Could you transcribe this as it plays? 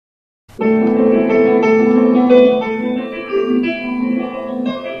Be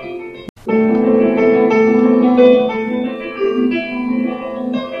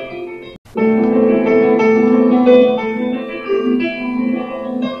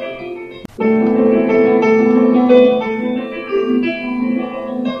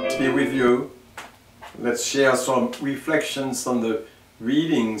with you. Let's share some reflections on the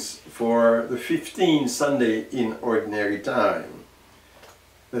readings for the 15th Sunday in Ordinary Time.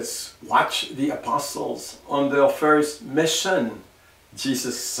 Let's watch the apostles on their first mission.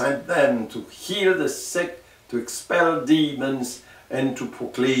 Jesus sent them to heal the sick, to expel demons, and to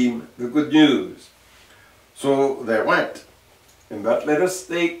proclaim the good news. So they went. But let us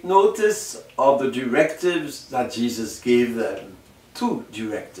take notice of the directives that Jesus gave them. Two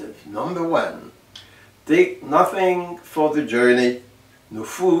directives. Number one, take nothing for the journey, no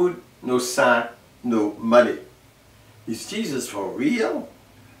food, no sack, no money. Is Jesus for real?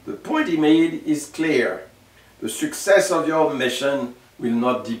 The point he made is clear. The success of your mission will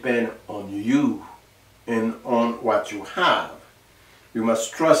not depend on you and on what you have. You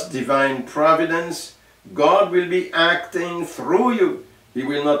must trust divine providence. God will be acting through you. He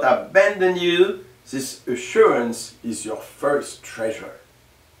will not abandon you. This assurance is your first treasure.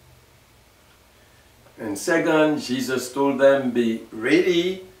 And second, Jesus told them, be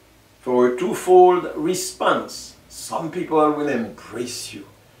ready for a twofold response. Some people will embrace you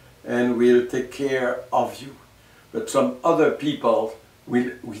and will take care of you, but some other people will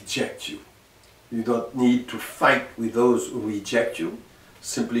reject you. You don't need to fight with those who reject you.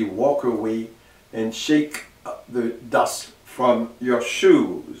 Simply walk away and shake the dust from your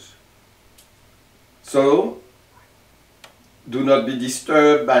shoes. So, do not be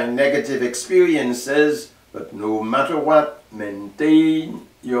disturbed by negative experiences, but no matter what, maintain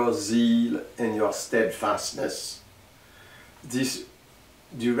your zeal and your steadfastness. These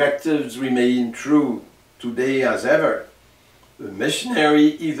directives remain true today as ever. The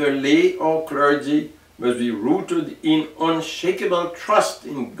missionary, either lay or clergy, must be rooted in unshakable trust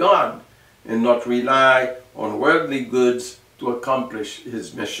in God and not rely on worldly goods to accomplish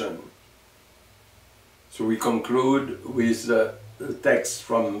his mission. So we conclude with the text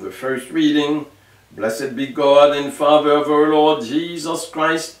from the first reading. Blessed be God and Father of our Lord Jesus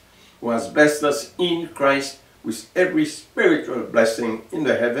Christ, who has blessed us in Christ with every spiritual blessing in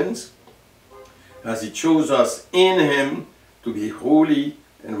the heavens, as he chose us in him to be holy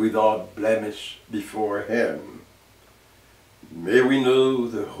and without blemish before him. May we know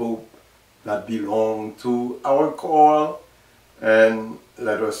the hope that belongs to our call, and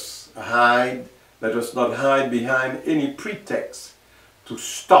let us not hide behind any pretext to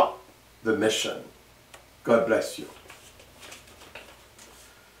stop the mission. God bless you.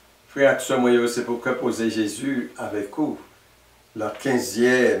 Frères et sœurs, c'est pour proposer Jésus avec vous. Le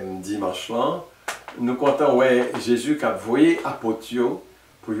 15e dimanche là, nous comptons ouais Jésus qui a voyé apôtres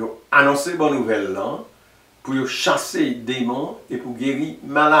pour annoncer bonne nouvelle là, pour chasser démons et pour guérir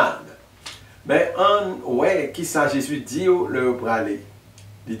malades. Mais ouais qui ça Jésus dit le bralé.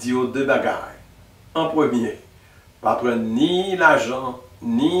 Il dit deux bagailles. En premier, pas prendre ni l'argent,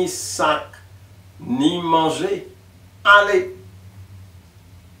 ni sac, ni manger. Allez.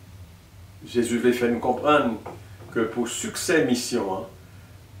 Jésus veut faire nous comprendre que pour succès mission,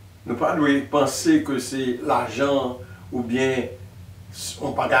 nous ne devons pas penser que c'est l'argent ou bien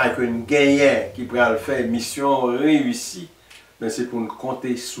on pas qu'un gagnant qui pourrait faire mission réussie, mais c'est pour nous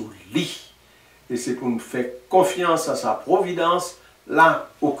compter sur lui. Et c'est pour nous faire confiance à sa providence, la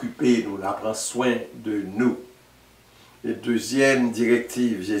occuper nous, la prend soin de nous. Et deuxième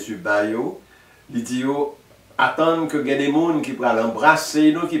directive, Jésus bayo, il dit attendre que des gens qui pourraient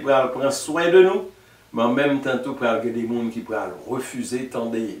embrasser nous, qui pourraient prendre soin de nous, mais en même temps, tout pourraient des gens qui pourraient refuser tant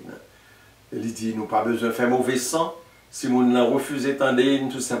d'aide. Il dit nous pas besoin de faire mauvais sang, si nous n'avons refusé tant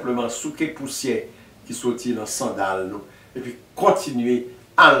d'aide, tout simplement souquer poussière qui sortit dans sandales nous, et puis continuer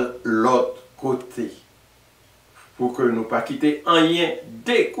à l'autre côté. Pour que nous ne pas quitter rien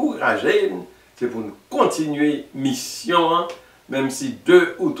découragé, c'est pour nous continuer mission, même si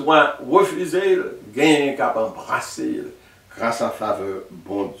 2 ou 3 refusent, gagnent qu'à embrasser grâce à la faveur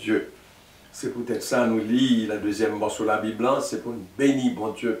bon Dieu. C'est peut-être ça nous lit la deuxième morceau de la Bible, c'est pour nous bénir bon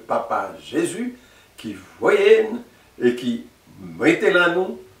Dieu Papa Jésus qui voyait et qui mettait là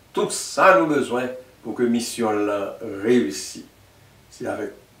nous tout ça nous besoin pour que mission là réussisse. C'est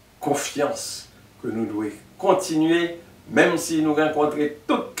avec confiance que nous devons continuer, même si nous rencontrons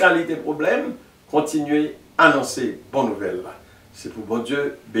toute qualité de problème, continuer à annoncer bonne nouvelle là. C'est pour bon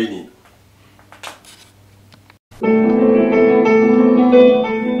Dieu béni.